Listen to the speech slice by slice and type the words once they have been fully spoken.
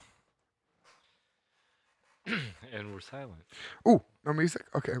And we're silent. Ooh, no music?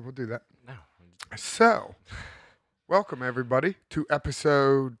 Okay, we'll do that. No. So, welcome everybody to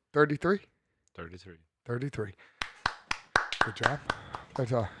episode 33. 33. 33. Good job.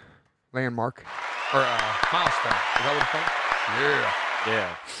 That's a landmark. Or milestone. Is that what it's called? Yeah.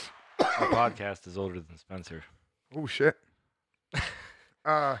 Yeah. Our podcast is older than Spencer. Oh, shit.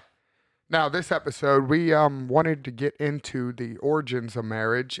 Now, this episode, we wanted to get into the origins of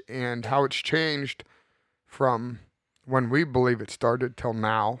marriage and how it's changed from when we believe it started till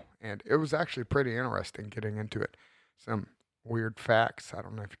now. And it was actually pretty interesting getting into it. Some weird facts. I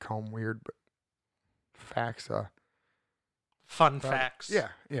don't know if you call them weird, but facts. Fun facts.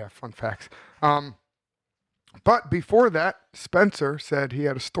 Yeah, fun facts. But before that, Spencer said he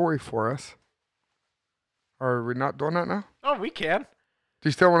had a story for us. Are we not doing that now? Oh, we can. Do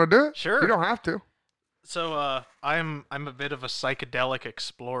you still want to do it? Sure. You don't have to. So, I'm a bit of a psychedelic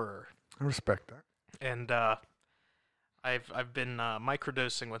explorer, I respect that. and I've been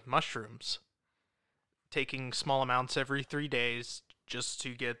microdosing with mushrooms, taking small amounts every 3 days just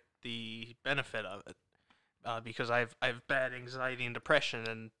to get the benefit of it. Because I've bad anxiety and depression,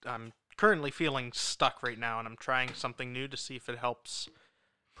 and I'm currently feeling stuck right now, and I'm trying something new to see if it helps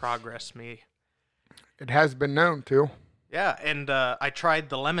progress me. It has been known to, Yeah, and I tried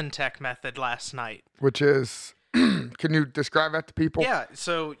the Lemon Tech method last night. which is, can you describe that to people? Yeah,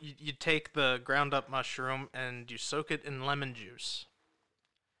 so you take the ground up mushroom and you soak it in lemon juice.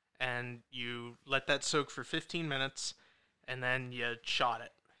 And you let that soak for 15 minutes, and then you shot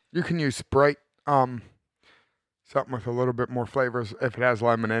it. You can use Sprite, something with a little bit more flavors. If it has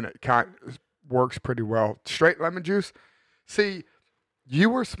lemon in it, works pretty well. Straight lemon juice. See, you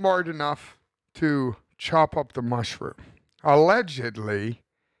were smart enough to chop up the mushroom. Allegedly,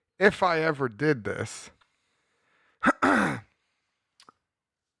 if I ever did this,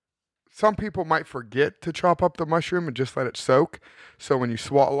 some people might forget to chop up the mushroom and just let it soak. So when you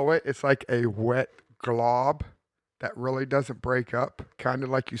swallow it, it's like a wet glob that really doesn't break up, kind of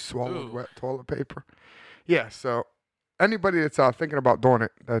like you swallowed Ooh. wet toilet paper. Yeah, so anybody that's thinking about doing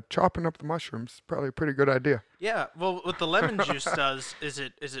it, chopping up the mushrooms is probably a pretty good idea. Yeah, well, what the lemon juice does is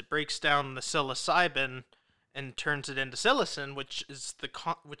it breaks down the psilocybin and turns it into psilocin, which is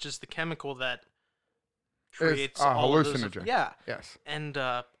the chemical that creates a all of hallucinogen. those. Yeah, Yes. and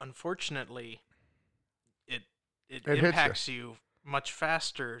unfortunately, it It hits impacts you much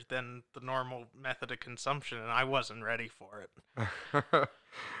faster than the normal method of consumption, and I wasn't ready for it.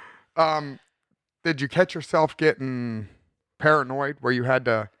 Did you catch yourself getting paranoid where you had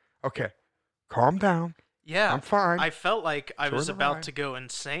to, okay, calm down. Yeah, I'm fine. I felt like I Enjoy was the about ride. to go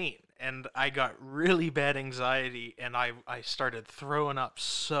insane, and I got really bad anxiety, and I started throwing up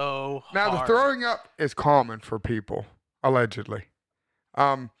so Now, hard. the throwing up is common for people, allegedly.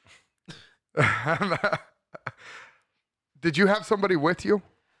 Did you have somebody with you?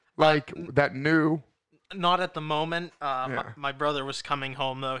 Like, that knew? Not at the moment. Yeah. My brother was coming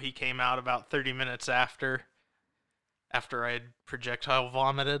home, though. He came out about 30 minutes after I had projectile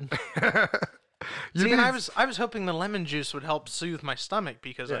vomited. You See, and need- I was hoping the lemon juice would help soothe my stomach,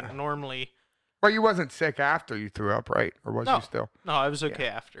 because Yeah. I normally... Well, you wasn't sick after you threw up, right? Or was No. you still? No, I was okay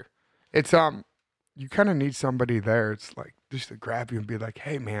after. It's, you kind of need somebody there. It's like, just to grab you and be like,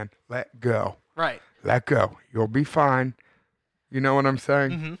 hey, man, let go. Right. Let go. You'll be fine. You know what I'm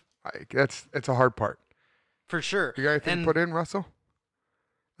saying? Mm-hmm. It's a hard part. For sure. You got anything And- to put in, Russell?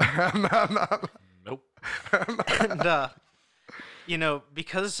 No. Nope. And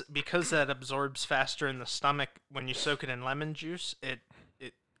because that absorbs faster in the stomach when you soak it in lemon juice, it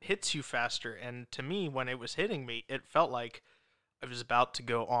hits you faster. And to me, when it was hitting me, it felt like I was about to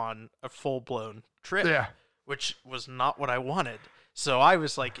go on a full-blown trip, Yeah. which was not what I wanted. So I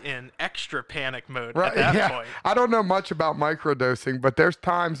was like in extra panic mode Right. at that Yeah. point. I don't know much about microdosing, but there's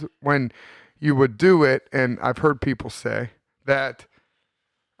times when you would do it, and I've heard people say that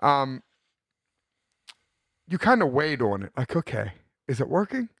you kind of wait on it. Like, okay, is it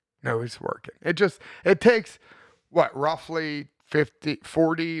working? No, it's working. It takes, what, roughly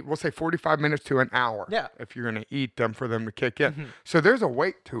 40, we'll say 45 minutes to an hour. Yeah. If you're going to eat them for them to kick in. Mhm. So there's a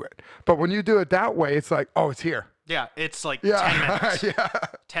weight to it. But when you do it that way, it's like, oh, it's here. Yeah, it's like Yeah. 10 minutes. Yeah.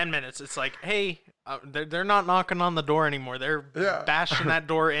 10 minutes. It's like, hey, they're not knocking on the door anymore. They're Yeah. bashing that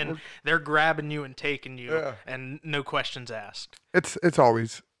door in. They're grabbing you and taking you, Yeah. and no questions asked. It's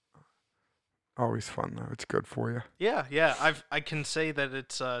always fun though. It's good for you. Yeah. I can say that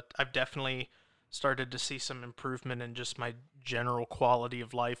it's I've definitely started to see some improvement in just my general quality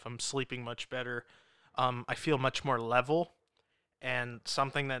of life. I'm sleeping much better. I feel much more level, and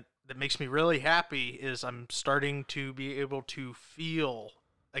something that makes me really happy is I'm starting to be able to feel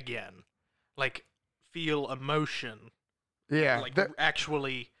again. Like feel emotion. Yeah. Like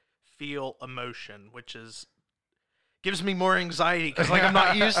actually feel emotion, which gives me more anxiety because like I'm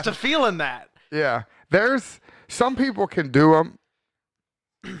not used to feeling that. Yeah. There's some people can do them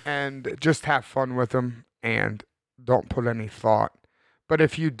and just have fun with them and don't put any thought. But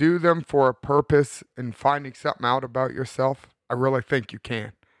if you do them for a purpose and finding something out about yourself, I really think you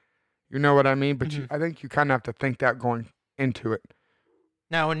can. You know what I mean? But I think you kind of have to think that going into it.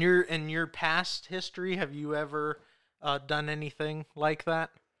 Now, in your past history, have you ever done anything like that?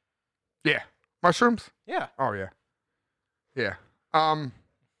 Yeah. Mushrooms? Yeah. Oh yeah. Yeah.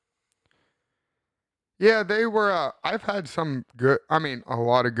 Yeah, they were I've had some good, I mean, a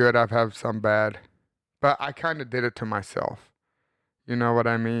lot of good, I've had some bad. But I kind of did it to myself. You know what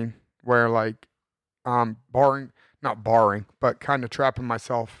I mean? Where like not barring, but kind of trapping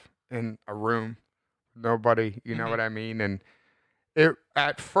myself in a room. Nobody, you know what I mean? And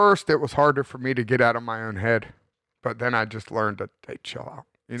at first it was harder for me to get out of my own head, but then I just learned to chill out.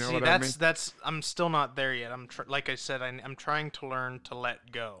 You know what I mean? that's I'm still not there yet. Like I said, I'm trying to learn to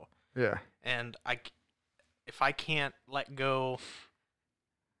let go. Yeah. And if I can't let go,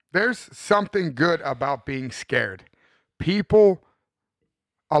 there's something good about being scared.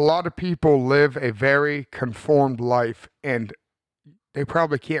 A lot of people live a very conformed life and they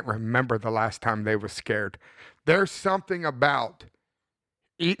probably can't remember the last time they were scared. There's something about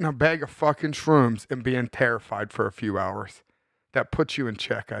eating a bag of fucking shrooms and being terrified for a few hours that puts you in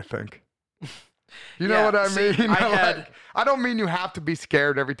check, I think. You know what I mean? See, I don't mean you have to be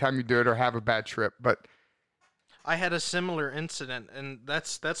scared every time you do it or have a bad trip, but I had a similar incident, and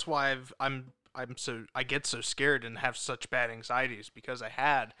that's why I get so scared and have such bad anxieties because I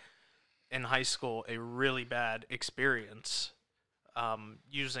had in high school a really bad experience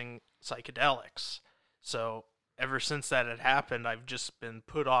using psychedelics. So ever since that had happened, I've just been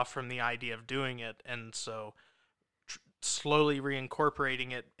put off from the idea of doing it, and so slowly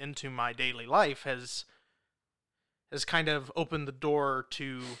reincorporating it into my daily life has kind of opened the door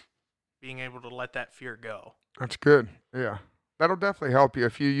to being able to let that fear go. That's good. Yeah. That'll definitely help you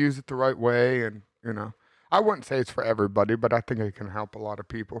if you use it the right way. And, I wouldn't say it's for everybody, but I think it can help a lot of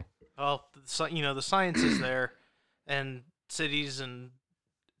people. Well, the science is there, and cities and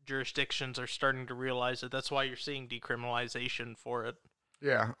jurisdictions are starting to realize it. That's why you're seeing decriminalization for it.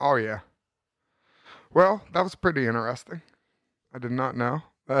 Yeah. Oh, yeah. Well, that was pretty interesting. I did not know.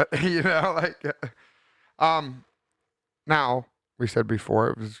 Now, we said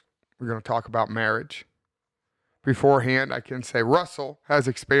before we're going to talk about marriage. Beforehand, I can say Russell has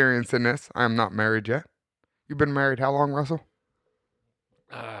experience in this. I am not married yet. You've been married how long, Russell?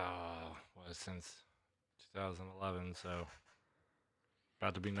 Since 2011, so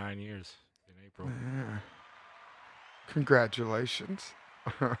about to be 9 years in April. Yeah. Congratulations.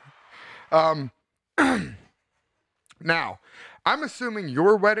 Now, I'm assuming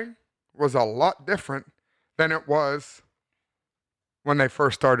your wedding was a lot different than it was when they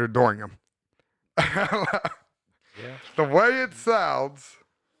first started doing them. Yeah. The way it sounds,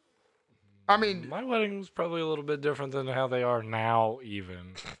 I mean, my wedding was probably a little bit different than how they are now,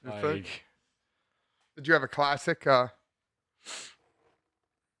 even. Did you have a classic? Like,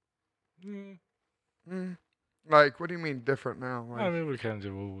 what do you mean different now? Like, I mean, we kind of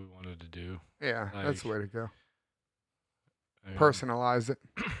did what we wanted to do. yeah, that's the way to go. I mean, Personalize it.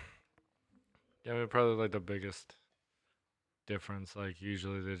 Yeah, I mean, probably like the biggest difference. Like,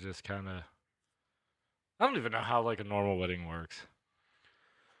 usually they just kind of. I don't even know how like a normal wedding works.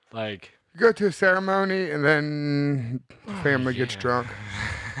 Like, you go to a ceremony and then the family gets drunk.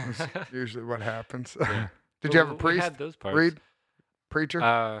 That's usually what happens. Yeah. Did you have a priest? We had those parts. Read?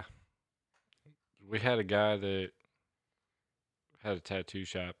 Preacher? We had a guy that had a tattoo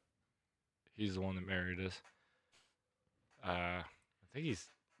shop. He's the one that married us. I think he's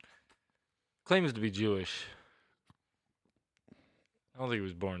claims to be Jewish. I don't think he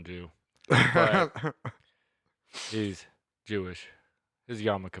was born Jew, but he's Jewish. His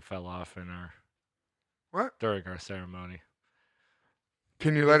yarmulke fell off during our ceremony.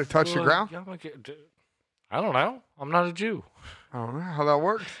 Can you let it touch the ground? I don't know. I'm not a Jew. I don't know how that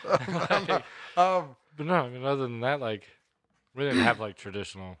works. But no, I mean, other than that, like, we didn't have like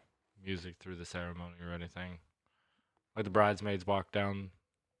traditional music through the ceremony or anything. Like the bridesmaids walked down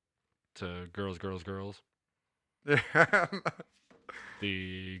to "Girls, Girls, Girls." Yeah.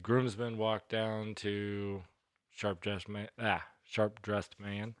 The groomsmen walked down to "Sharp Dressed Man."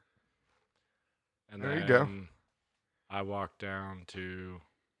 And there then you go. I walked down to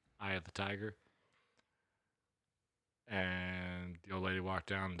 "Eye of the Tiger," and the old lady walked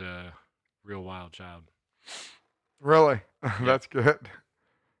down to "Real Wild Child." Really? That's good.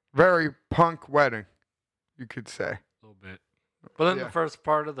 Very punk wedding. you could say. A little bit. But then Yeah. the first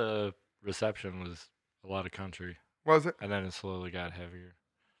part of the reception was a lot of country, Was it? and then it slowly got heavier.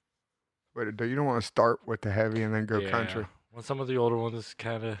 Wait, you don't want to start with the heavy and then go country. When some of the older ones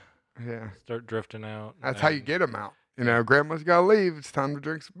kind of Yeah. start drifting out. That's how you get them out. You know, grandma's got to leave. It's time to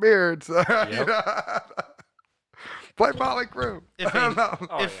drink some beer. It's, you know, play Motley Crue. If I don't know.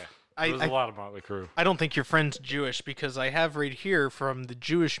 Oh, If yeah. There was a lot of Motley Crue. I don't think your friend's Jewish because I have right here from the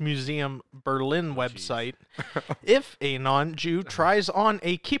Jewish Museum Berlin website. If a non-Jew tries on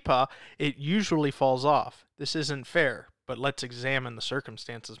a kippah, it usually falls off. This isn't fair, but let's examine the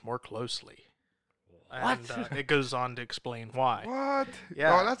circumstances more closely. What? And it goes on to explain why. What?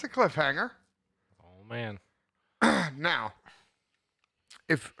 Yeah. Oh, that's a cliffhanger. Oh, man. Now,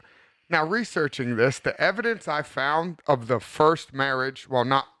 researching this, the evidence I found of the first marriage,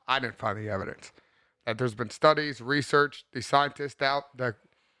 I didn't find the evidence. That there's been studies, research, the scientists out, the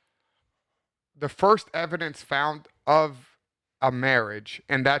first evidence found of a marriage,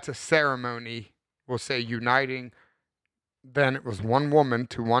 and that's a ceremony, we'll say uniting, then it was one woman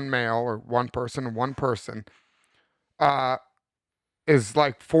to one male, or one person to one person, is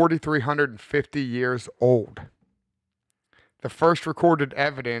like 4,350 years old. The first recorded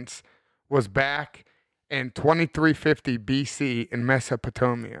evidence was back in 2350 BC in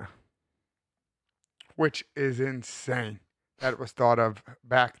Mesopotamia, which is insane that it was thought of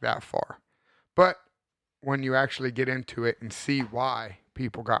back that far. But when you actually get into it and see why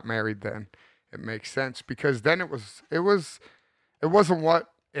people got married then, it makes sense, because then it wasn't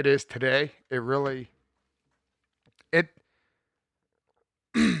what it is today.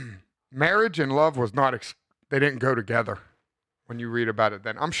 Marriage and love was not, they didn't go together. When you read about it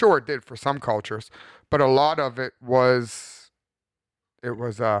then. I'm sure it did for some cultures, but a lot of it was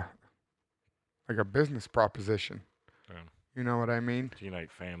like a business proposition. Yeah. You know what I mean? To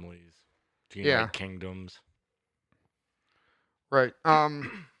unite families, to unite Yeah. kingdoms. Right. And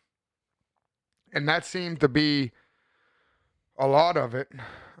that seemed to be a lot of it.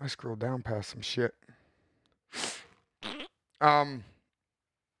 I scrolled down past some shit. A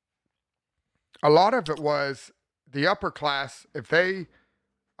lot of it was the upper class, if they,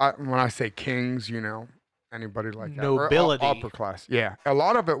 when I say kings, you know, anybody like that. or Nobility. Upper class, yeah. A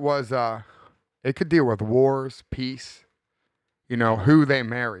lot of it was, it could deal with wars, peace, you know, who they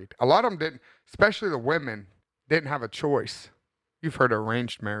married. A lot of them didn't, especially the women, didn't have a choice. You've heard of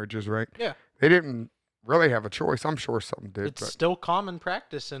arranged marriages, right? Yeah. They didn't really have a choice. I'm sure some did. It's but still common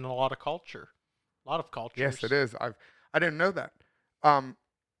practice in a lot of culture. A lot of cultures. yes, it is. I didn't know that.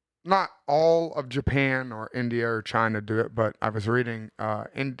 Not all of Japan or India or China do it, but I was reading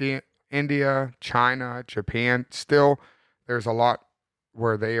India, China, Japan. Still, there's a lot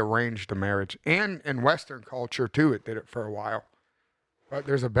where they arranged a marriage. And in Western culture, too, it did it for a while. But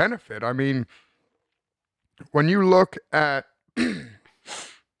there's a benefit. I mean, when you look at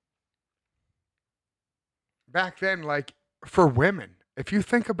back then, like for women, if you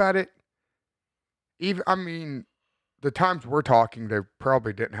think about it, the times we're talking, they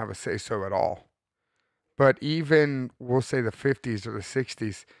probably didn't have a say-so at all. But even, we'll say the 50s or the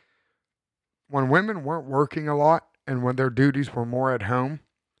 60s, when women weren't working a lot and when their duties were more at home,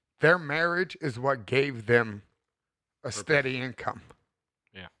 their marriage is what gave them a steady income.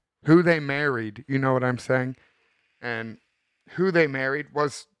 Yeah. Who they married, you know what I'm saying? And who they married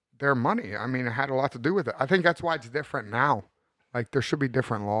was their money. I mean, it had a lot to do with it. I think that's why it's different now. Like, there should be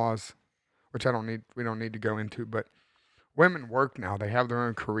different laws, which we don't need to go into, but women work now. They have their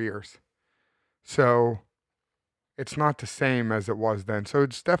own careers. So it's not the same as it was then. So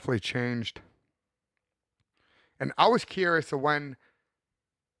it's definitely changed. And I was curious of when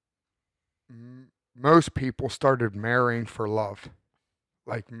most people started marrying for love.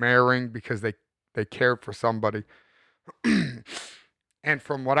 Like marrying because they cared for somebody. And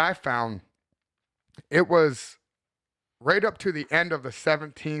from what I found, it was right up to the end of the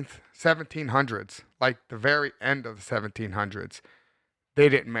 1700s, like the very end of the 1700s, they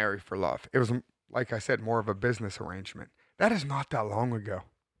didn't marry for love. It was, like I said, more of a business arrangement. That is not that long ago.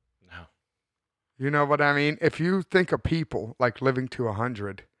 No. You know what I mean? If you think of people like living to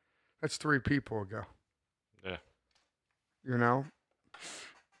 100, that's 3 people ago. Yeah. You know?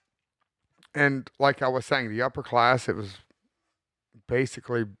 And like I was saying, the upper class, it was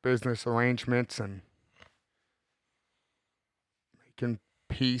basically business arrangements and making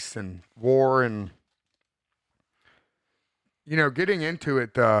peace and war and, you know, getting into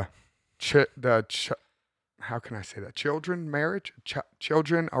it, how can I say that? Children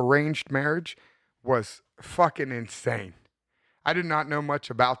arranged marriage was fucking insane. I did not know much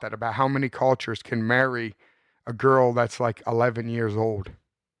about that, about how many cultures can marry a girl that's like 11 years old.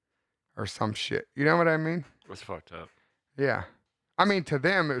 or some shit. You know what I mean? That's fucked up. Yeah. I mean, to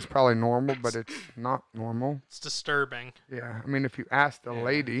them, it was probably normal, but it's not normal. It's disturbing. Yeah. I mean, if you asked a Yeah.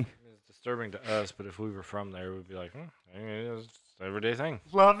 lady, It's disturbing to us, but if we were from there, we'd be like, it's an everyday thing.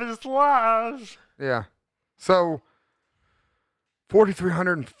 Love is love. yeah. So,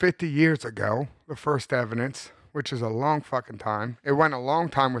 4,350 years ago, the first evidence, which is a long fucking time. It went a long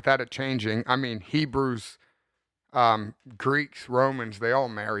time without it changing. I mean, Hebrews, Greeks, Romans, they all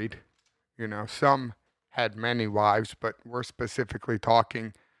married. You know, some had many wives, but we're specifically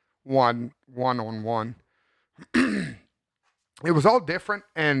talking one on one. It was all different,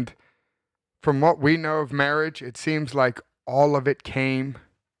 and from what we know of marriage, it seems like all of it came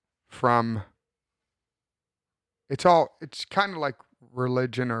from. It's kind of like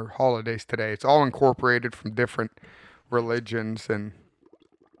religion or holidays today. It's all incorporated from different religions. And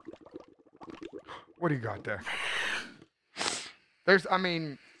what do you got there? There's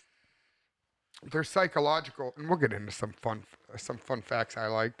psychological, and we'll get into some fun facts I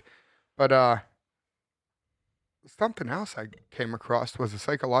liked, but something else I came across was the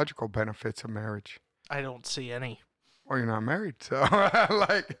psychological benefits of marriage. I don't see any. Well, you're not married, so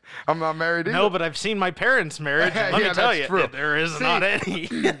like I'm not married either. No, but I've seen my parents' marriage. And let Yeah, me tell that's you, true. there is See, not any.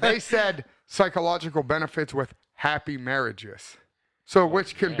 They said psychological benefits with happy marriages, so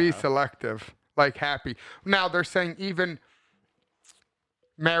which can be yeah. selective, like happy. Now they're saying even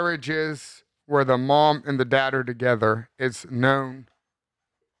marriages where the mom and the dad are together is known.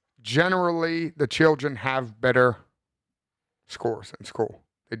 Generally, the children have better scores in school.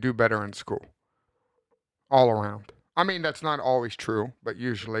 They do better in school, all around. I mean, that's not always true, but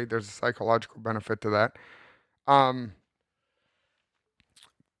usually there's a psychological benefit to that.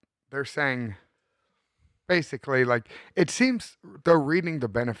 They're saying basically, like, it seems they're reading the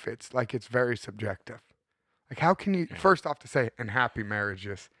benefits like it's very subjective. Like, how can you, first off, to say, and happy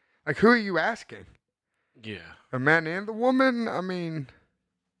marriages? Like, who are you asking? Yeah. The man and the woman? I mean,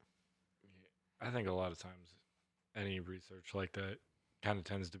 I think a lot of times any research like that kind of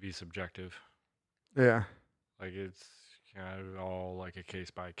tends to be subjective. yeah. Like it's kind of all like a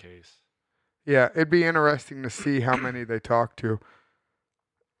case by case. Yeah, it'd be interesting to see how many they talk to.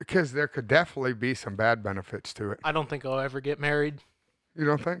 Because there could definitely be some bad benefits to it. I don't think I'll ever get married. You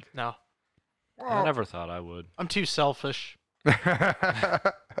don't think? No, I never thought I would. I'm too selfish. I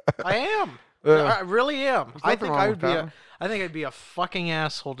I am. Yeah. I really am. There's I nothing think wrong I with would be that. I think I'd be a fucking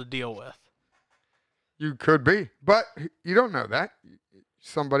asshole to deal with. You could be. But you don't know that.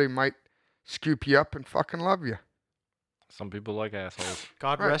 Somebody might scoop you up and fucking love you. Some people like assholes.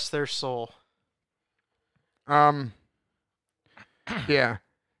 God Right. rest their soul. Yeah.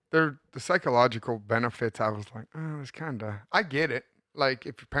 The psychological benefits, I was like, oh, it's kind of, I get it. Like,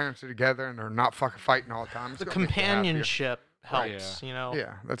 if your parents are together and they're not fucking fighting all the time. it's The gonna make you happier. companionship Right, helps, you know.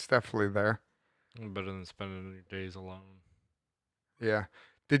 Yeah, that's definitely there. Better than spending your days alone. Yeah.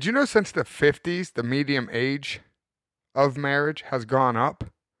 Did you know since the 50s, the median age of marriage has gone up?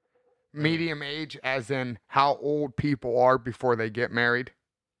 Medium age, as in how old people are before they get married?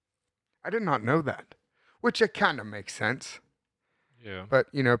 I did not know that, which it kind of makes sense. Yeah. But,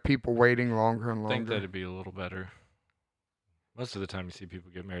 you know, people waiting longer and I longer. think that'd be a little better. Most of the time you see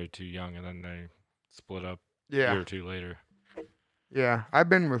people get married too young and then they split up a Yeah. year or two later. Yeah. I've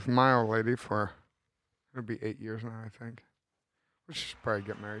been with my old lady for, it'll be 8 years now, I think. We should probably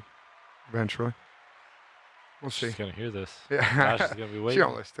get married eventually. We'll see. She's going to hear this. Yeah. Josh is going to be She waiting.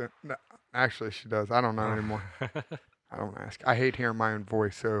 don't listen to it. No, actually, she does. I don't know anymore. I don't ask. I hate hearing my own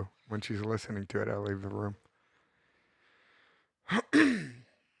voice, so when she's listening to it, I leave the room.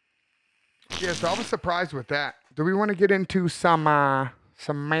 Yeah, so I was surprised with that. Do we want to get into some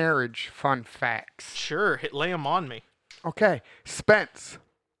marriage fun facts? Sure, lay them on me. Okay, Spence.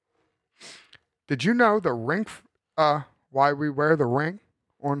 Did you know the ring? Why we wear the ring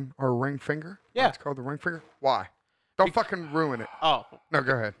on our ring finger? Why Yeah. it's called the ring finger. Why? Don't fucking ruin it. Oh, No,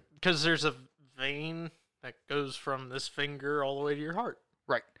 go ahead. because there's a vein that goes from this finger all the way to your heart.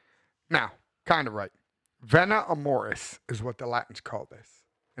 Right. Now, kind of right. Vena amoris is what the Latins call this,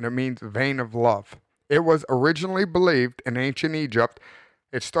 and it means vein of love. It was originally believed in ancient Egypt,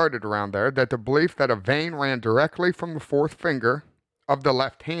 it started around there, that the belief that a vein ran directly from the fourth finger of the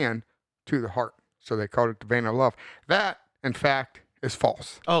left hand to the heart. So they called it the vein of love. That, in fact, is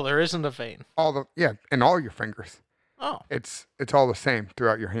false. Oh, there isn't a vein. In all your fingers. Oh, It's all the same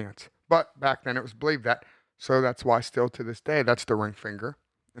throughout your hands. But back then it was believed that. So that's why still to this day, that's the ring finger.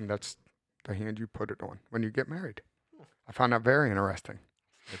 And that's the hand you put it on when you get married. I found that very interesting.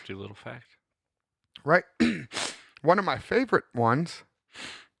 Nifty little fact. Right? One of my favorite ones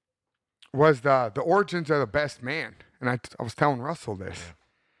was the origins of the best man. And I was telling Russell this.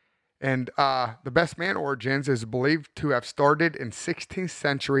 And the best man origins is believed to have started in 16th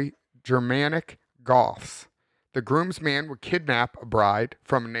century Germanic Goths. The groomsman would kidnap a bride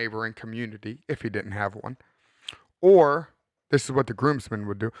from a neighboring community if he didn't have one, or this is what the groomsman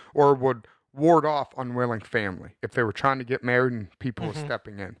would do, or would ward off unwilling family if they were trying to get married and people were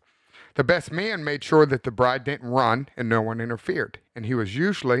stepping in. The best man made sure that the bride didn't run and no one interfered, and he was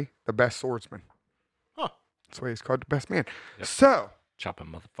usually the best swordsman. Huh. That's why he's called the best man. Yep. So Chopping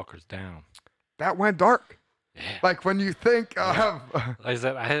motherfuckers down. that went dark. Yeah. Like when you think of Like I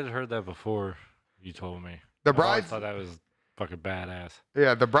said, I had heard that before you told me. the I always brides, thought that was fucking badass.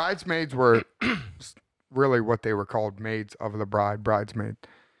 yeah, the bridesmaids were really what they were called, maids of the bride, bridesmaid.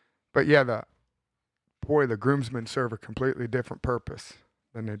 But yeah, the groomsmen serve a completely different purpose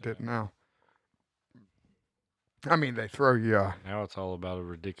than they did now. I mean, they throw you a Now it's all about a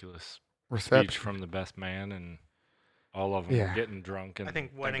ridiculous speech reception. from the best man, and all of them Yeah. are getting drunk and I think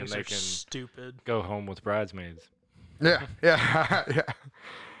thinking weddings they are can stupid. go home with bridesmaids. Yeah, yeah, yeah.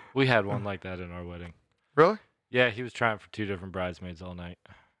 We had one like that in our wedding. Really? Yeah, he was trying for 2 different bridesmaids all night.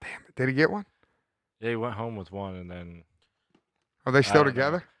 Damn it. Did he get one? Yeah, he went home with one, and then Are they still don't know.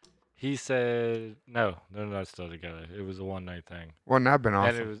 together? he said, no, they're not still together. It was a one-night thing. Wouldn't that have been And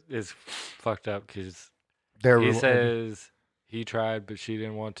it awesome? was it's fucked up because They're he rel- says he tried, but she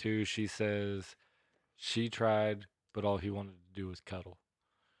didn't want to. She says she tried, but all he wanted to do was cuddle.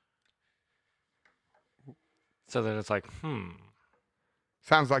 So then it's like,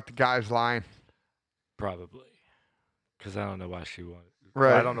 sounds like the guy's lying. probably. Because I don't know why she wanted.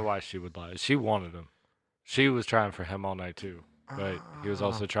 Right. I don't know why she would lie. She wanted him. She was trying for him all night too, but he was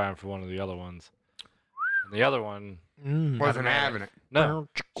also trying for one of the other ones. And the other one, Wasn't man. having it. no,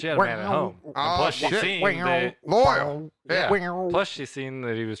 she had a man at home. And Oh, plus, she shit. seen that. Loyal. Yeah. Plus, she seen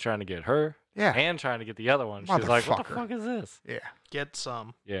that he was trying to get her Yeah. and trying to get the other one. She was like, "What the Motherfucker. fuck is this?" Yeah. Get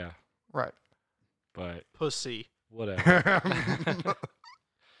some Yeah, Right. but pussy. whatever.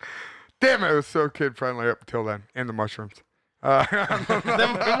 Damn it, it was so kid friendly up until then. And the mushrooms. Then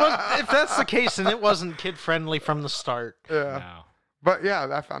if that's the case, then it wasn't kid friendly from the start. Yeah. No, But yeah,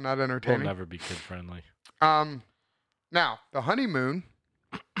 I found that we'll entertaining. never be kid friendly. Now, the honeymoon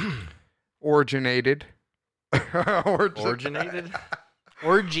originated Originated?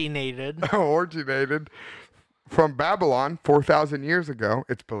 Originated. from Babylon 4,000 years ago,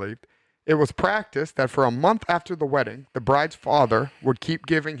 it's believed. It was practiced that for a month after the wedding, the bride's father would keep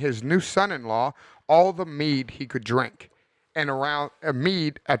giving his new son-in-law all the mead he could drink. And around a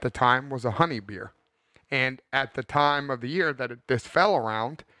mead at the time was a honey beer. And at the time of the year that this fell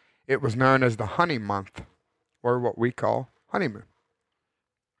around, it was known as the honey month, or what we call honeymoon.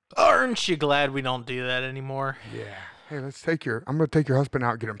 Aren't you glad we don't do that anymore? Yeah. Hey, I'm going to take your husband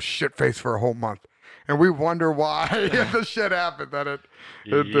out and get him shit-faced for a whole month. And we wonder why the shit happened that it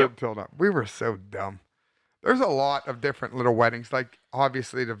Yep. did till now. We were so dumb. There's a lot of different little weddings. Like,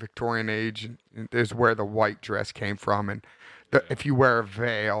 obviously, the Victorian age is where the white dress came from. And if you wear a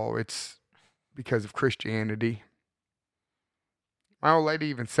veil, it's because of Christianity. My old lady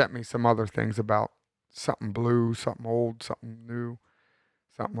even sent me some other things about something blue, something old, something new,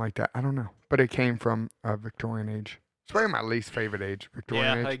 something like that. I don't know. But it came from Victorian age. It's probably my least favorite age,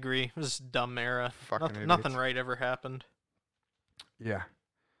 Victorian Yeah, I age. agree. It was a dumb era. Fucking Nothing idiots. right ever happened. Yeah.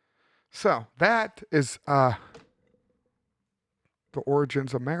 So that is the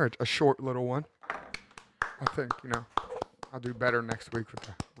origins of marriage. A short little one. I think, I'll do better next week with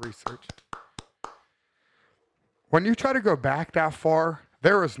the research. When you try to go back that far,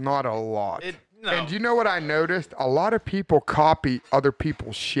 there is not a lot. No. And you know what I noticed? A lot of people copy other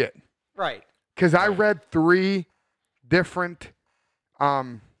people's shit. Right. Because I read 3 different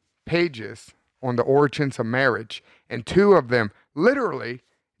pages on the origins of marriage, and 2 of them, literally,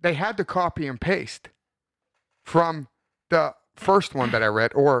 they had to copy and paste from the first one that I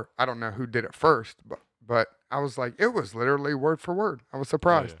read, or I don't know who did it first, but I was like, it was literally word for word. I was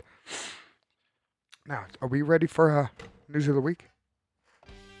surprised. Now, are we ready for news of the week?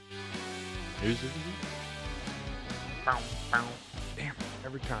 News of the week? Damn,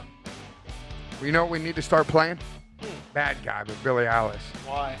 every time. Well, you know what we need to start playing? Bad Guy with Billie Eilish.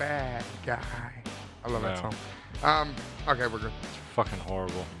 Why? Bad Guy. I love that No. song. Okay, we're good. It's fucking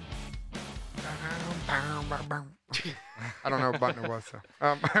horrible. I don't know what button it was. So.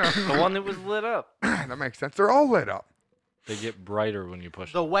 The one that was lit up. That makes sense. They're all lit up. They get brighter when you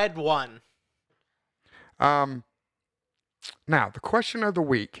push The them. wed one. Now, the question of the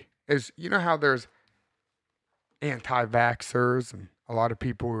week is, you know how there's anti-vaxxers and a lot of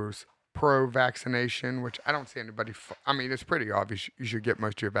people who's pro-vaccination, which I don't see anybody. I mean, it's pretty obvious you should get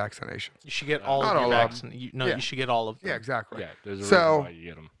most of your vaccinations. You should get all Not of your all of vaccinations. Yeah. You should get all of them. Yeah, exactly. Yeah, there's a So- reason why you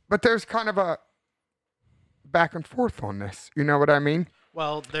get them. But there's kind of a back and forth on this. You know what I mean?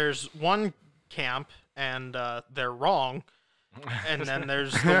 Well, there's one camp, and they're wrong, and then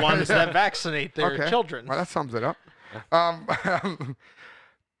there's the ones that vaccinate their Okay. children. Well, that sums it up.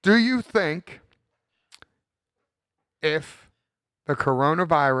 Do you think if the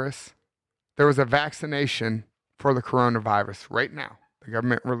coronavirus, there was a vaccination for the coronavirus right now, the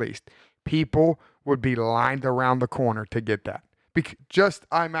government released, people would be lined around the corner to get that? Just,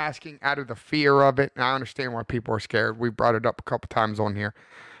 I'm asking out of the fear of it, and I understand why people are scared. We brought it up a couple times on here.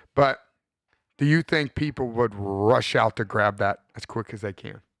 But do you think people would rush out to grab that as quick as they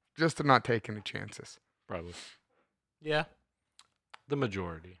can? Just to not take any chances. Probably. Yeah, The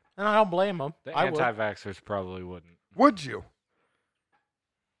majority. and I don't blame them. The I would. anti-vaxxers probably wouldn't. Would you?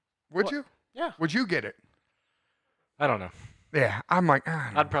 Would What? you? Yeah. Would you get it? I don't know. Yeah, I'm like, I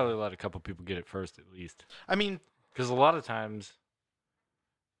don't know. I'd probably let a couple people get it first at least. I mean, Because a lot of times,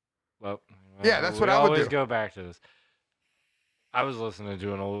 well, Yeah, that's we what I would always do. go back to this. I was listening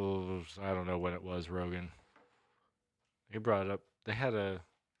to an old, I don't know when it was, Rogan. He brought it up. They had a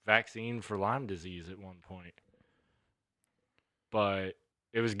vaccine for Lyme disease at one point, but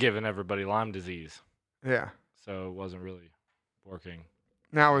it was giving everybody Lyme disease, Yeah. so it wasn't really working.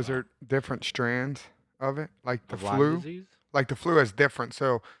 Now, is there different strands of it, like the Of Lyme flu? disease? Like the flu is different,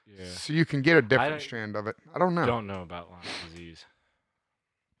 so Yeah. so you can get a different don't- strand of it. I don't know, Don't know about Lyme disease.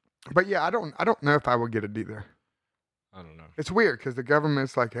 but yeah, I don't know if I would get it either. I don't know. It's weird because the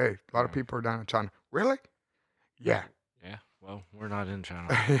government's like, hey, a lot of Yeah. people are down in China. Really? Yeah. Yeah. Well, we're not in China.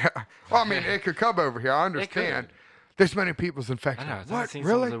 Yeah. Well, I mean, it could come over here. I It understand. could. This many people's I infected. know. I've What? seen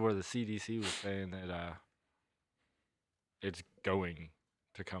Really? something where the CDC was saying that it's going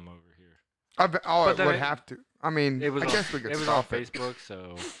to come over here. Oh, But it then would it- have to. I mean, It was I on, guess we could it was on stop it. Facebook,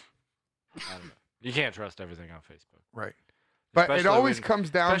 so I don't know. You can't trust everything on Facebook. Right. But it Especially always when- comes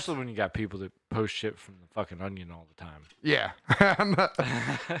down. Especially when you got people that post shit from the fucking Onion all the time. Yeah.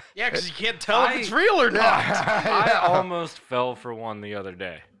 yeah, because you can't tell if it's real or not. I almost fell for one the other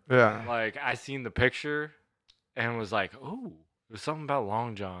day. Yeah. Like, I seen the picture and was like, oh, there's something about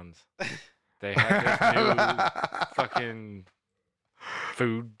Long Johns. They had this new fucking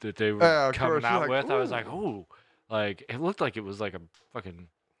food that they were Yeah, of coming course, you're out like, with. I was like, "Ooh." oh, like it looked like it was like a fucking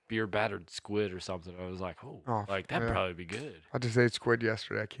beer battered squid or something. I was like, oh, Oh, like that'd yeah. probably be good. I just ate squid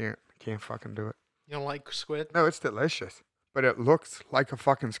yesterday. I can't fucking do it. You don't like squid? No, it's delicious, but it looks like a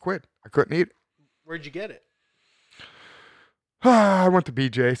fucking squid. I couldn't eat it. Where'd you get it? I went to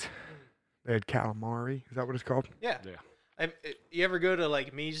BJ's. They had calamari. Is that what it's called? Yeah. Yeah. You ever go to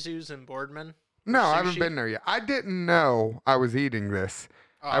like Mizu's and Boardman? No, I haven't Sushi? been there yet. I didn't know I was eating this.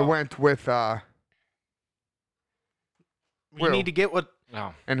 I Oh, went with You Will. need to get what.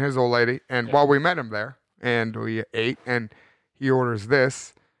 No, and his old lady, and Yeah. while we met him there, and we ate, and he orders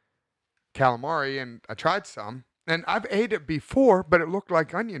this calamari, and I tried some, and I've ate it before, but it looked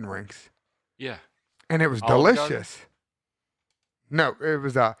like onion rings, yeah. and it was Olive Garden? delicious. No, it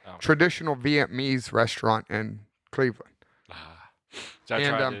was a Oh. traditional Vietnamese restaurant in Cleveland. So I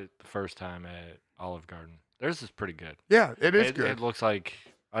And, tried it the first time at Olive Garden. Theirs is pretty good. Yeah, it is It good. looks like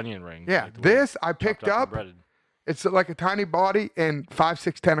onion rings. Yeah, like the way this I it's picked chopped and up. breaded. It's like a tiny body and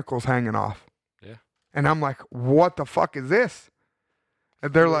 5-6 tentacles hanging off. Yeah. And I'm like, what the fuck is this?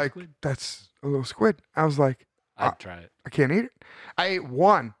 And they're little like, squid. that's a little squid. I was like, I'd try it. I can't eat it. I ate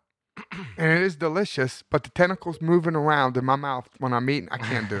one, and it is delicious, but the tentacles moving around in my mouth when I'm eating, I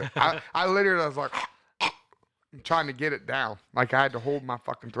can't do it. I literally was like, I'm trying to get it down. Like I had to hold my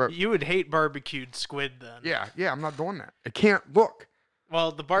fucking throat. You would hate barbecued squid then. Yeah, I'm not doing that. It can't look.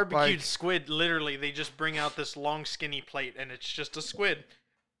 Well, the barbecued Like- squid, literally, they just bring out this long, skinny plate, and it's just a squid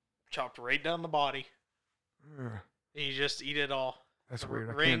chopped right down the body. Ugh, And you just eat it all. that's The weird.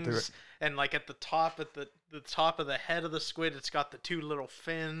 I rings, can't do it. and like at the top, the top of the head of the squid, it's got the two little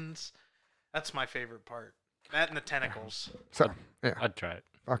fins. That's my favorite part. That and the tentacles. So, yeah, I'd try it.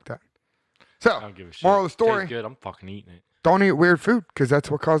 fuck that. I So, don't give a shit. moral of the story. Tastes good. I'm fucking eating it. don't eat weird food because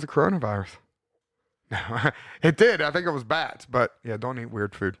that's what caused the coronavirus. No, it did. I think it was bats, but yeah, don't eat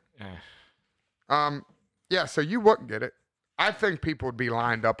weird food. Eh. Yeah, so you wouldn't get it. I think people would be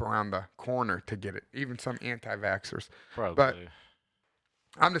lined up around the corner to get it, even some anti-vaxxers. Probably.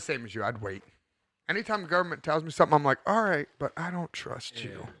 I'm the same as you. I'd wait. Anytime the government tells me something, I'm like, all right, but I don't trust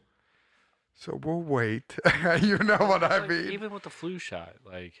you. Yeah. So we'll wait. You know what I Like, mean? even with the flu shot,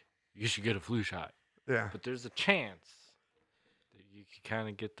 like you should get a flu shot, Yeah. but there's a chance that you can kind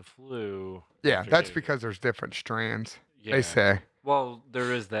of get the flu. Yeah, after that's getting it. because there's different strands, Yeah. they say. Well,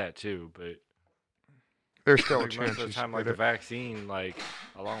 there is that too, but There's still a like most chance of you the time, should like get the it. vaccine, like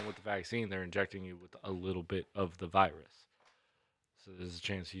along with the vaccine, they're injecting you with a little bit of the virus. So there's a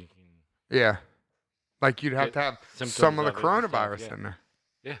chance you can Yeah. Like you'd have get to have symptoms some of the of it and stuff, coronavirus yeah. in there.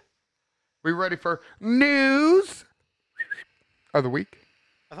 Yeah. We ready for news of the week?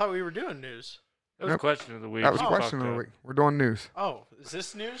 I thought we were doing news. That was Nope. question of the week. That was You question fucked of the up. week. We're doing news. Oh, is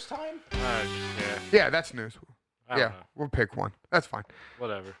this news time? Yeah. Yeah, that's news. I Yeah, don't know. we'll pick one. That's fine.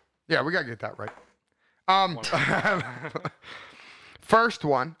 Whatever. Yeah, we gotta get that right. Whatever. First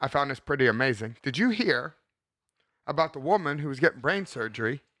one, I found this pretty amazing. Did you hear about the woman who was getting brain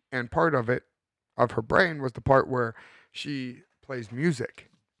surgery, and part of it, of her brain, was the part where she plays music,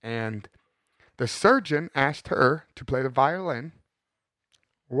 and the surgeon asked her to play the violin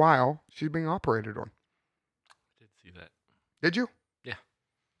while she's being operated on. I did see that. Did you? Yeah.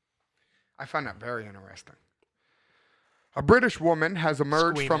 I found that very interesting. A British woman has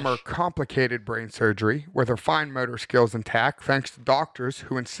emerged from her Squeamish. complicated brain surgery with her fine motor skills intact thanks to doctors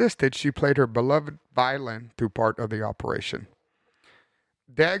who insisted she played her beloved violin through part of the operation.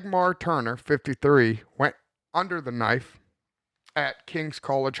 Dagmar Turner, 53, went under the knife at King's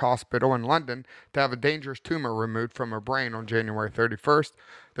College Hospital in London to have a dangerous tumor removed from her brain on January 31st.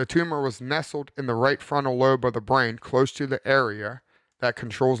 The tumor was nestled in the right frontal lobe of the brain, close to the area that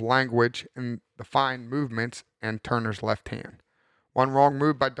controls language and the fine movements in Turner's left hand. One wrong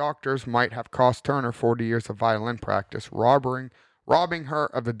move by doctors might have cost Turner 40 years of violin practice, robbing her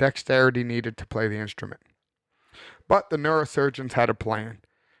of the dexterity needed to play the instrument. But the neurosurgeons had a plan.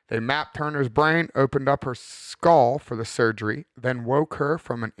 They mapped Turner's brain, opened up her skull for the surgery, then woke her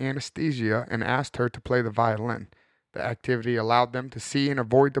from an anesthesia and asked her to play the violin. The activity allowed them to see and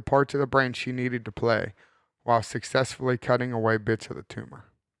avoid the parts of the brain she needed to play, while successfully cutting away bits of the tumor.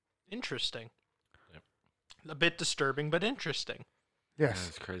 Interesting. Yep. A bit disturbing, but interesting. Yes,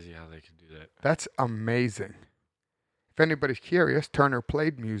 It's crazy how they can do that. that's amazing. If anybody's curious, Turner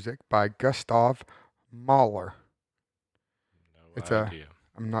played music by Gustav Mahler. No It's idea.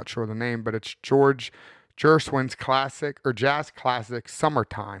 I'm not sure the name, but it's George Gershwin's classic or jazz classic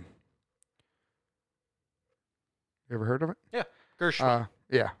 "Summertime." You ever heard of it? Gershwin.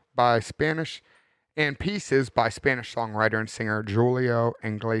 Yeah, by Spanish, and pieces by Spanish songwriter and singer Julio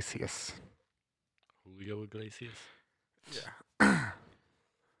Iglesias. Julio Iglesias.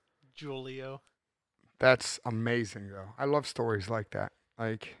 Julio. That's amazing, though. I love stories like that,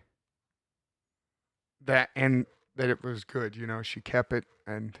 and that it was good. You know, she kept it,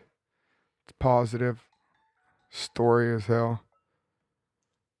 and it's positive story as hell.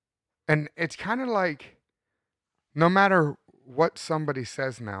 And it's kind of like, no matter what somebody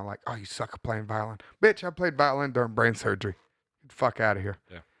says now, like, "Oh, you suck at playing violin, bitch! I played violin during brain surgery. Get the fuck out of here."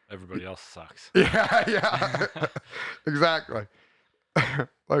 Yeah. Everybody else sucks. Yeah, yeah, exactly.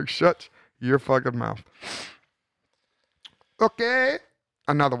 Like, shut your fucking mouth. Okay,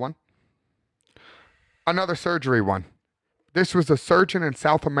 another one. Another surgery one. This was a surgeon in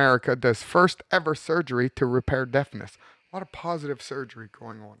South America does first ever surgery to repair deafness. A lot of positive surgery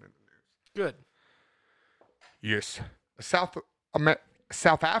going on in the news. Good. Yes. A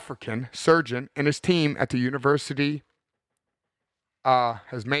South African surgeon and his team at the university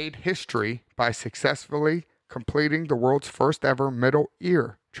has made history by successfully completing the world's first ever middle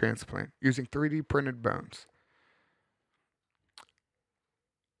ear transplant using 3D printed bones.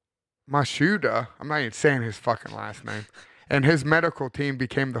 Mashuda, I'm not even saying his fucking last name, and his medical team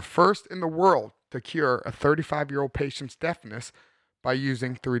became the first in the world to cure a 35-year-old patient's deafness by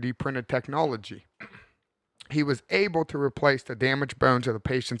using 3D printed technology. He was able to replace the damaged bones of the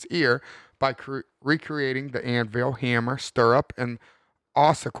patient's ear by recreating the anvil, hammer, stirrup, and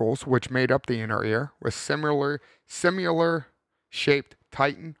ossicles which made up the inner ear with similar shaped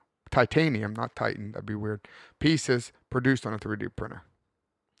titanium, not Titan, that'd be weird, pieces produced on a 3D printer.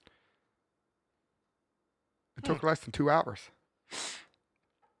 It took less than 2 hours.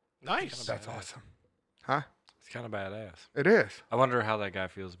 Nice. That's awesome. Huh? It's kind of badass. It is. I wonder how that guy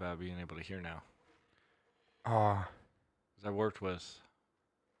feels about being able to hear now. 'Cause I worked with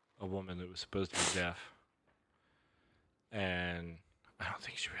a woman that was supposed to be deaf, and I don't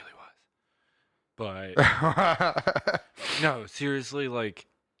think she really was. But no, seriously, like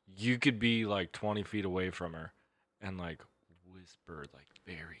you could be like 20 feet away from her and like whisper like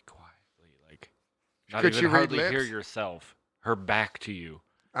very quietly, like not Could even she read hardly hear lips? yourself, her back to you.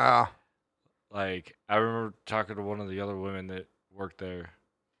 Like I remember talking to one of the other women that worked there,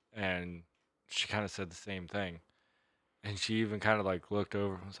 and she kind of said the same thing, and she even kind of like looked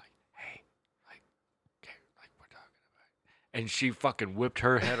over and was like, "Hey, like, okay, like we're talking about," and she fucking whipped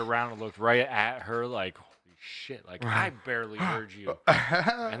her head around and looked right at her like, "Holy shit. Like, I barely heard you.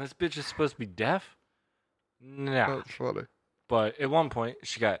 And this bitch is supposed to be deaf? Nah. That's funny. But at one point,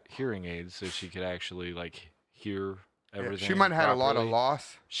 she got hearing aids so she could actually, like, hear Yeah, everything. she might have had a lot of properly.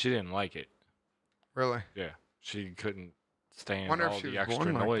 loss. She didn't like it. Really? Yeah. She couldn't stand Wonder if all she the was extra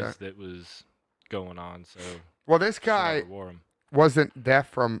born like noise that. that was going on. So Well, this she guy never wore 'em. wasn't deaf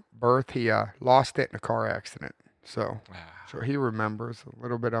from birth. He lost it in a car accident. So Ah, he remembers a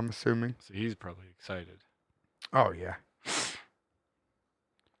little bit, I'm assuming. so he's probably excited. Oh, yeah.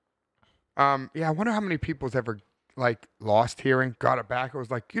 Yeah, I wonder how many people's ever, like, lost hearing, got it back. It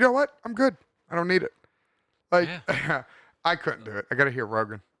was like, you know what? I'm good. I don't need it. Like, I couldn't do it. I got to hear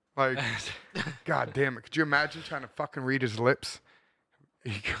Rogan. Like, God damn it. Could you imagine trying to fucking read his lips?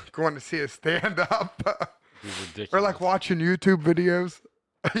 Going to see his stand up. He's ridiculous. Or like watching YouTube videos.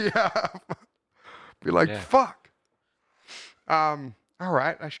 Yeah. Be like, Yeah. fuck. All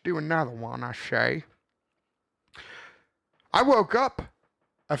right, I should do another one, I say. I woke up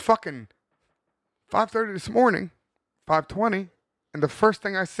at fucking 5:30 this morning, 5:20, and the first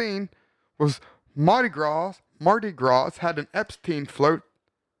thing I seen was Mardi Gras had an Epstein float,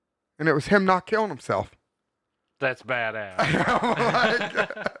 and it was him not killing himself. That's badass.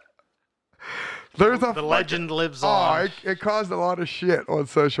 Like, there's a The legend lives on. it caused a lot of shit on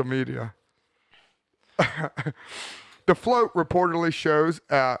social media. The float reportedly shows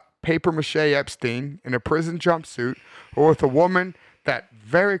paper mache Epstein in a prison jumpsuit with a woman that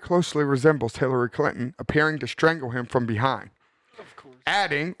very closely resembles Hillary Clinton appearing to strangle him from behind. Of course.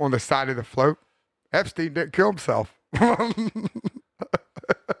 Adding on the side of the float, Epstein didn't kill himself.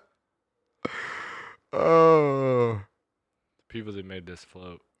 Oh. The people that made this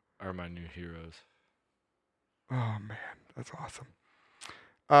float are my new heroes. Oh man, that's awesome.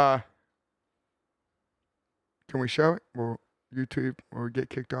 Can we show it? Will YouTube? Will we get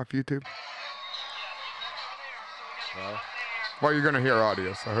kicked off YouTube? Well, Well, you're gonna hear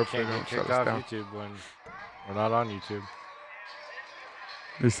audio, so hopefully can't they get don't shut kicked us off down. YouTube when we're not on YouTube.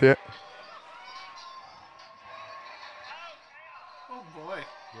 You see it? Oh boy.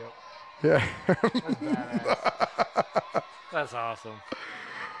 Yep. Yeah. That's awesome.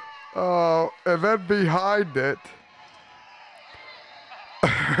 Oh, and then behind it,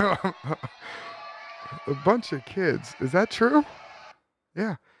 a bunch of kids. Is that true?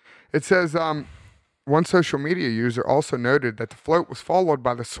 Yeah. It says, one social media user also noted that the float was followed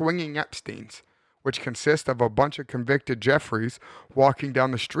by the swinging Epsteins, which consist of a bunch of convicted Jeffreys walking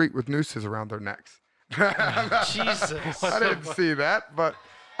down the street with nooses around their necks. Jesus. I didn't see that, but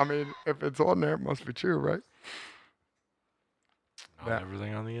I mean, if it's on there, it must be true, right? Not That-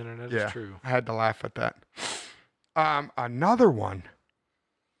 everything on the internet Yeah, is true. I had to laugh at that. Another one,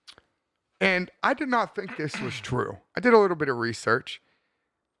 and I did not think this was true. I did a little bit of research,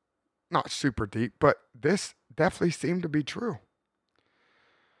 not super deep, but this definitely seemed to be true.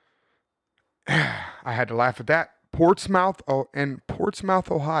 I had to laugh at that. In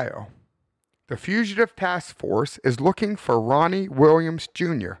Portsmouth, Ohio, the Fugitive Task Force is looking for Ronnie Williams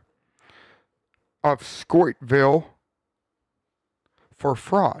Jr. of Scoia'tville for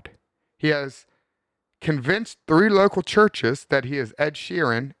fraud. He has convinced 3 local churches that he is Ed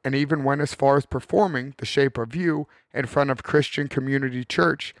Sheeran and even went as far as performing The Shape of You in front of Christ Community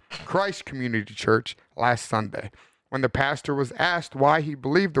Church last Sunday. When the pastor was asked why he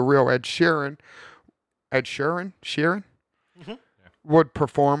believed the real Ed Sheeran would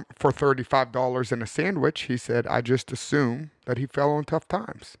perform for $35 in a sandwich, he said, "I just assume that he fell on tough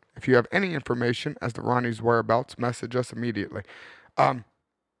times. If you have any information as to Ronnie's whereabouts, message us immediately." I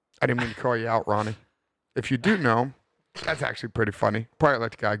didn't mean to call you out, Ronnie. If you do know, that's actually pretty funny. Probably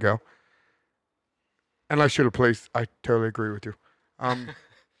let the guy go. Unless you're the police, I totally agree with you.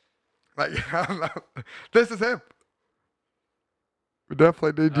 This is him. We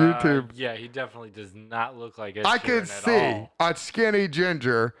definitely need YouTube. Yeah, he definitely does not look like Ed I Sheeran could at see all. a skinny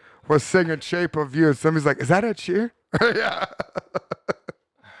ginger was singing "Shape of You." Somebody's like, "Is that Ed Sheeran?" Yeah.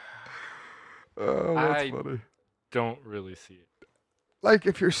 Oh, that's I- funny. Don't really see it. Like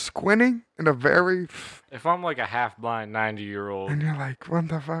if you're squinting in a very, If I'm like a half-blind 90-year-old, and you're like, "What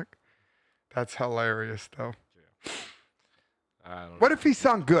the fuck?" That's hilarious, though. I don't What know. if he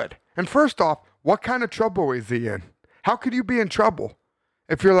sung good? And first off, what kind of trouble is he in? How could you be in trouble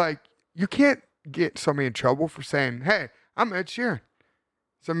if you're like, you can't get somebody in trouble for saying, "Hey, I'm Ed Sheeran."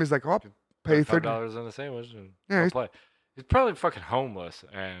 Somebody's like, "Oh, I'll pay $30." $5 in a sandwich and Yeah, I'll he's- play. He's probably fucking homeless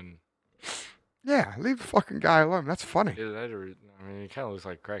and Yeah, leave the fucking guy alone. That's funny. I mean, he kind of looks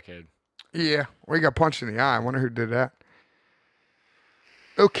like a crackhead. Yeah, well, he got punched in the eye. I wonder who did that.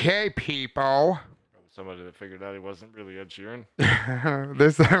 Okay, people. Somebody that figured out he wasn't really Ed Sheeran.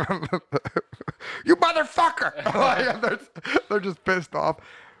 This You motherfucker! Like, they're just pissed off.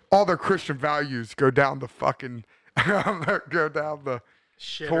 All their Christian values go down the fucking go down the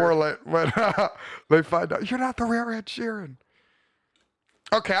Shitter. toilet when they find out you're not the real Ed Sheeran.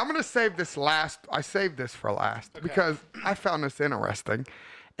 Okay, I'm gonna save this last. I saved this for last because I found this interesting,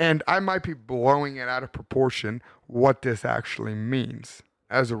 and I might be blowing it out of proportion what this actually means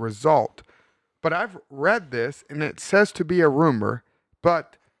as a result. But I've read this, and it says to be a rumor,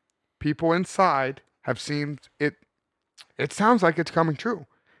 but people inside have seen it. It sounds like it's coming true.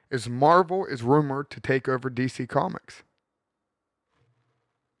 Is Marvel is rumored to take over DC Comics?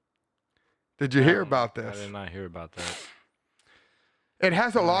 Did you hear about this? I did not hear about that. It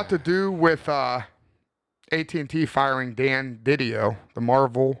has a lot to do with AT&T firing Dan Didio, the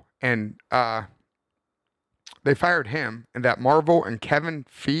Marvel, and they fired him, and that Marvel and Kevin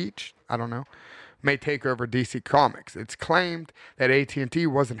Feige, I don't know, may take over DC Comics. It's claimed that AT&T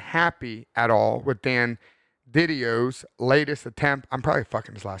wasn't happy at all with Dan Didio's latest attempt. I'm probably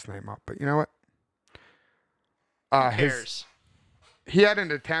fucking his last name up, but you know what? Who cares? He had an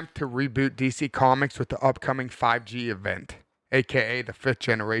attempt to reboot DC Comics with the upcoming 5G event, aka the 5th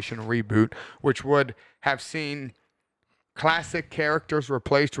generation reboot, which would have seen classic characters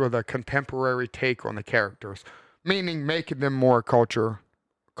replaced with a contemporary take on the characters, meaning making them more culture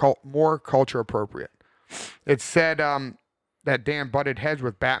appropriate. It said that Dan butted heads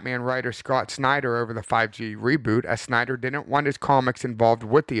with Batman writer Scott Snyder over the 5G reboot, as Snyder didn't want his comics involved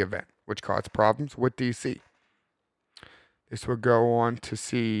with the event, which caused problems with DC. This would go on to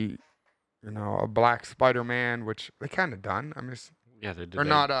see, a Black Spider-Man, which they kind of done. I mean, Yeah, they did. or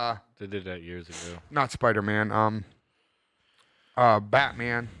that, not. They did that years ago. Not Spider-Man.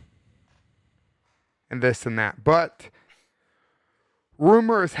 Batman, and this and that. But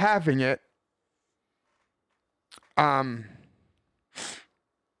rumor is having it.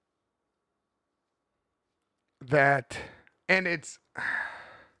 That, and it's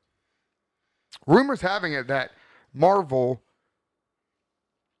rumors having it that Marvel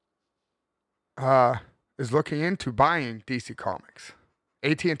is looking into buying DC Comics.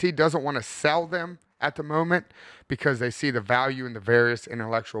 AT&T doesn't want to sell them at the moment because they see the value in the various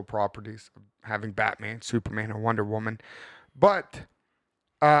intellectual properties of having Batman, Superman, and Wonder Woman. But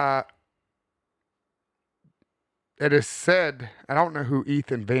it is said, I don't know who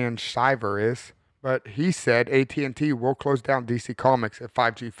Ethan Van Sciver is, but he said AT&T will close down DC Comics if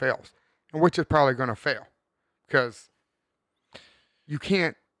 5G fails, and which is probably going to fail because you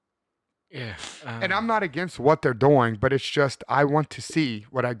can't. Yeah. And I'm not against what they're doing, but it's just I want to see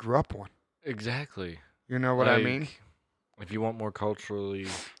what I grew up on. Exactly. You know what I mean? If you want more culturally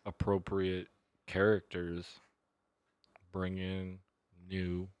appropriate characters, bring in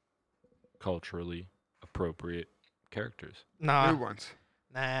new culturally appropriate characters. Nah, New ones.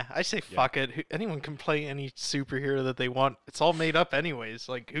 I say fuck it. Anyone can play any superhero that they want. It's all made up anyways.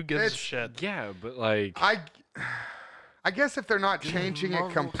 Like, who gives a shit? Yeah, but like I guess if they're not changing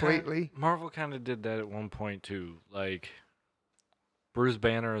it completely. Marvel kind of did that at one point too. Like Bruce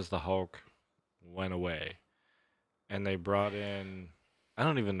Banner as the Hulk went away, and they brought in, I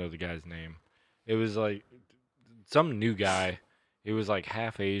don't even know the guy's name. It was like some new guy. He was like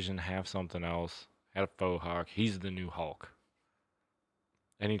half Asian, half something else. Had a faux hawk. He's the new Hulk,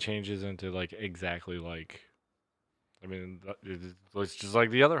 and he changes into like exactly like, I mean, it's just like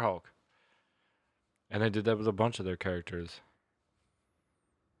the other Hulk. And they did that with a bunch of their characters.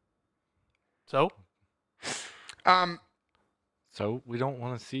 So So we don't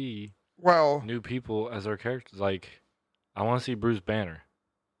want to see Well, new people as our characters. Like, I want to see Bruce Banner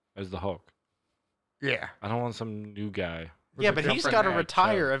as the Hulk. yeah. I don't want some new guy. With yeah, a but he's different got to head,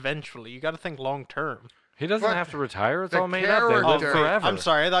 retire eventually. You got to think long term. He doesn't But have to retire. It's the all made up. They live character- forever. I'm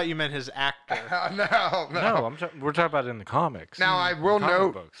sorry, I thought you meant his actor. No. No, we're talking about in the comics. Now, I will Comic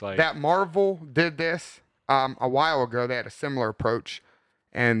note books, like, that Marvel did this a while ago. They had a similar approach.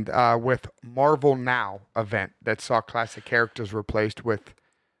 And with Marvel Now event that saw classic characters replaced with,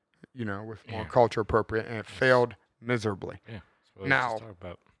 with more Yeah. culture appropriate, and it failed miserably. Yeah. That's what I was Now- just talking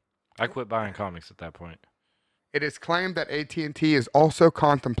about. I quit buying comics at that point. It is claimed that AT&T is also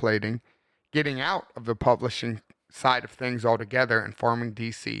contemplating getting out of the publishing side of things altogether and farming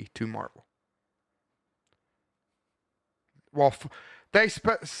DC to Marvel. Well, they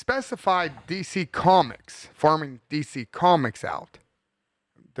specified DC Comics, farming DC Comics out.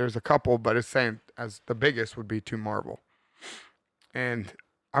 There's a couple, but it's saying as the biggest would be to Marvel. And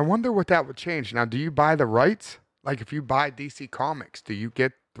I wonder what that would change. Now, do you buy the rights? Like, if you buy DC Comics, do you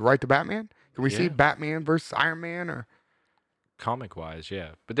get the right to Batman? Can we see Yeah. Batman versus Iron Man? Or Comic wise,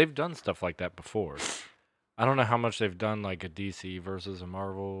 yeah. But they've done stuff like that before. I don't know how much they've done like a DC versus a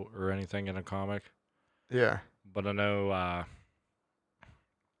Marvel or anything in a comic, Yeah. but I know I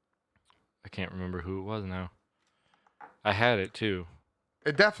can't remember who it was now. I had it too.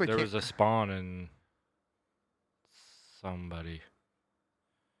 It definitely There can't. was a Spawn and somebody.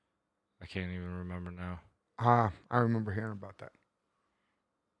 I can't even remember now. I remember hearing about that.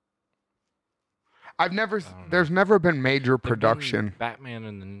 I've never. don't know. There's never been major There've been production. Batman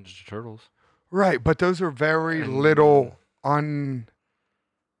and the Ninja Turtles. Right, but those are very And- little Are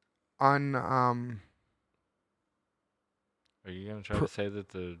you gonna try to say that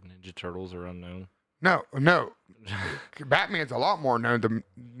the Ninja Turtles are unknown? no. Batman's a lot more known than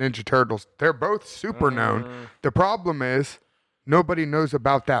Ninja Turtles. They're both super known. The problem is nobody knows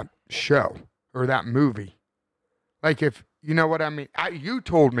about that show or that movie. Like, if you know what I mean. You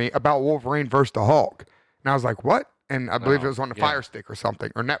told me about Wolverine versus the Hulk, and I was like, what? And I believe it Oh, was on the yeah. Fire Stick or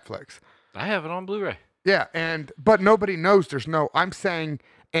something, or Netflix. I have it on Blu-ray. Yeah, but nobody knows there's no. I'm saying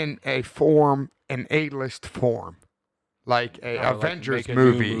in a form, an A-list form, like a Oh, like Avengers make a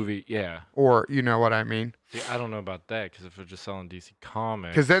new movie, Yeah. or you know what I mean. See, I don't know about that because if we're just selling DC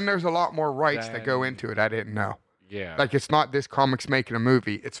Comics, Because then there's a lot more rights that go Then- into it. I didn't know. yeah, Like, it's not this comic's making a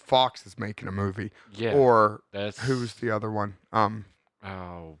movie; it's Fox is making a movie. yeah, Or that's who's the other one?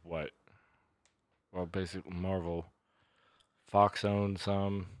 Oh, what? Well, basically Marvel. Fox owns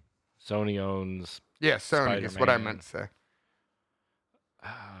some. Sony owns. Yeah, Sony is what I Spider-Man. meant to say. So-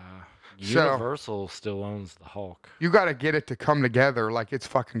 Universal still owns the Hulk. You got to get it to come together like it's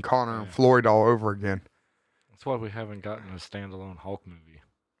fucking Connor and Yeah. Floyd all over again. That's why we haven't gotten a standalone Hulk movie.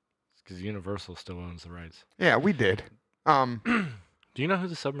 It's because Universal still owns the rights. Yeah, we did. Do you know who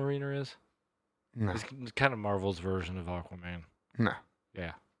the Submariner is? No, It's kind of Marvel's version of Aquaman. no.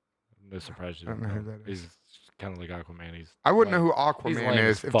 Yeah. No surprise you I don't know who that is. He's kind of like Aquaman. He's I wouldn't know like- who he's Aquaman lame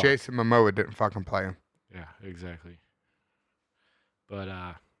as is if fuck. Jason Momoa didn't fucking play him. Yeah, exactly. But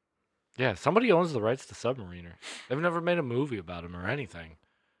yeah, somebody owns the rights to Submariner. They've never made a movie about him or anything.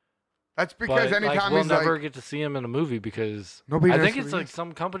 That's because But, like, anytime we'll he's never like, get to see him in a movie because Nobody I knows think who it's he like is.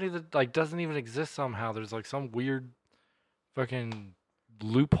 some company that like doesn't even exist somehow. There's like some weird fucking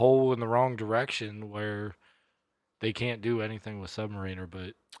loophole in the wrong direction where they can't do anything with Submariner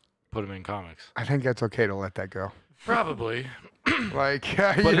but put him in comics. I think that's okay to let that go. Probably. Like,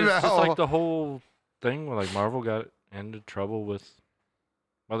 But you it's know, just like the whole thing where like Marvel got into trouble with,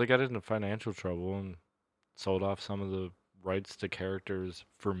 well, they got into financial trouble and sold off some of the rights to characters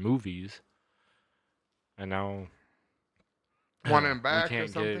for movies, and now wanting him we back or can't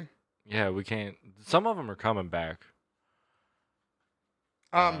something. yeah, we can't. Some of them are coming back.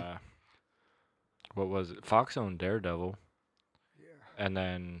 What was it? Fox owned Daredevil, and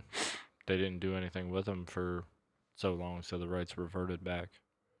then they didn't do anything with him for so long, so the rights reverted back.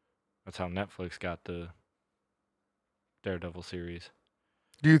 That's how Netflix got the Daredevil series.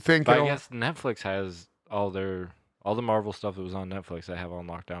 Do you think But I it'll, guess Netflix has all the Marvel stuff that was on Netflix they have on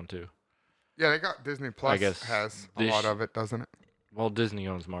lockdown too. yeah, they got Disney Plus guess has a this- lot of it, doesn't it? Well, Disney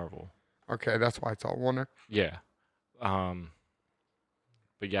owns Marvel. Okay, that's why it's all one there. Yeah.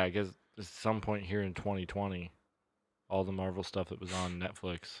 But yeah, I guess at some point here in 2020, all the Marvel stuff that was on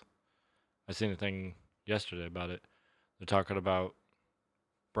Netflix, I seen a thing yesterday about it. They're talking about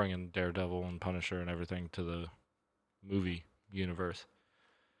bringing Daredevil and Punisher and everything to the movie universe.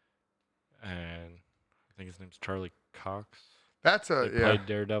 And I think his name's Charlie Cox. That's a That yeah. played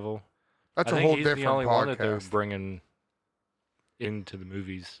Daredevil. That's I a think whole he's different the only one that they're podcast. bringing into the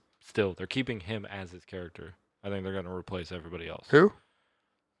movies. Still, they're keeping him as his character. I think they're going to replace everybody else. Who?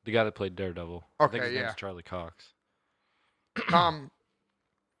 The guy that played Daredevil. I think Okay, his yeah. name's Charlie Cox.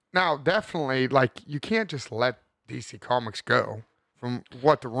 Now definitely, like, you can't just let DC Comics go, from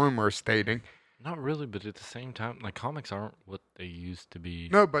what the rumor is stating. Not really, but at the same time, like comics aren't what they used to be.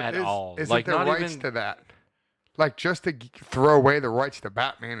 No, but at is, all. isn't Like there not rights even. to that? Like, just to throw away the rights to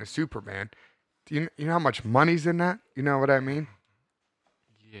Batman and Superman. Do you know how much money's in that? You know what I mean?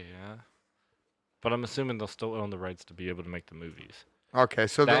 Yeah, but I'm assuming they'll still own the rights to be able to make the movies. Okay,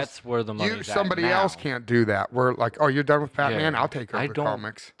 so That's where the money's somebody at else now. can't do that. We're like, oh, you're done with Batman? Yeah. I'll take over I the don't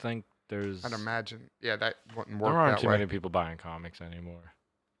comics. think there's. I'd imagine. Yeah, that wouldn't There work aren't that too way. many people buying comics anymore.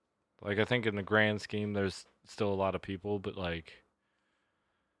 Like I think in the grand scheme, there's still a lot of people, but like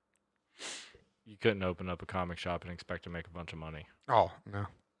you couldn't open up a comic shop and expect to make a bunch of money. Oh no,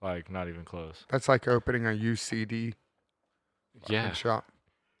 Like not even close. that's like opening a UCD fucking Yeah. shop.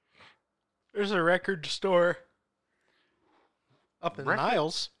 There's a record store up in Record-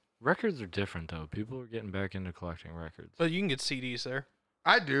 Niles, Records are different though. People are getting back into collecting records. but you can get CDs there.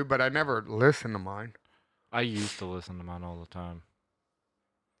 I do, but I never listen to mine. I used to listen to mine all the time.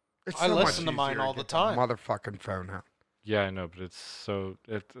 It's I so listen much to mine easier all get the time. Motherfucking phone out. Yeah, I know, but it's so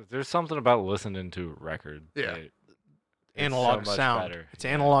there's something about listening to a record. Yeah. It's Analog so much sound. better. It's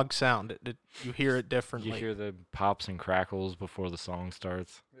Yeah. analog sound. You hear it differently. You hear the pops and crackles before the song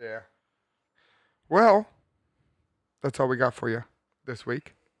starts. Yeah. Well, that's all we got for you this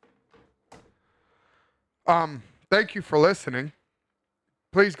week. Thank you for listening.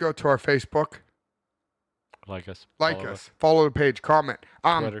 Please go to our Facebook. Like us. Like follow us. Follow the page. Comment.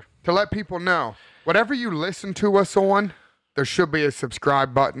 Twitter. To let people know, whatever you listen to us on, there should be a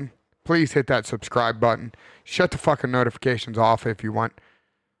subscribe button. Please hit that subscribe button. Shut the fucking notifications off if you want.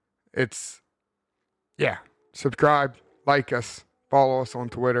 Subscribe, like us, follow us on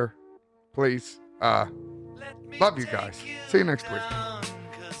Twitter. Please. Love you guys. See you next week.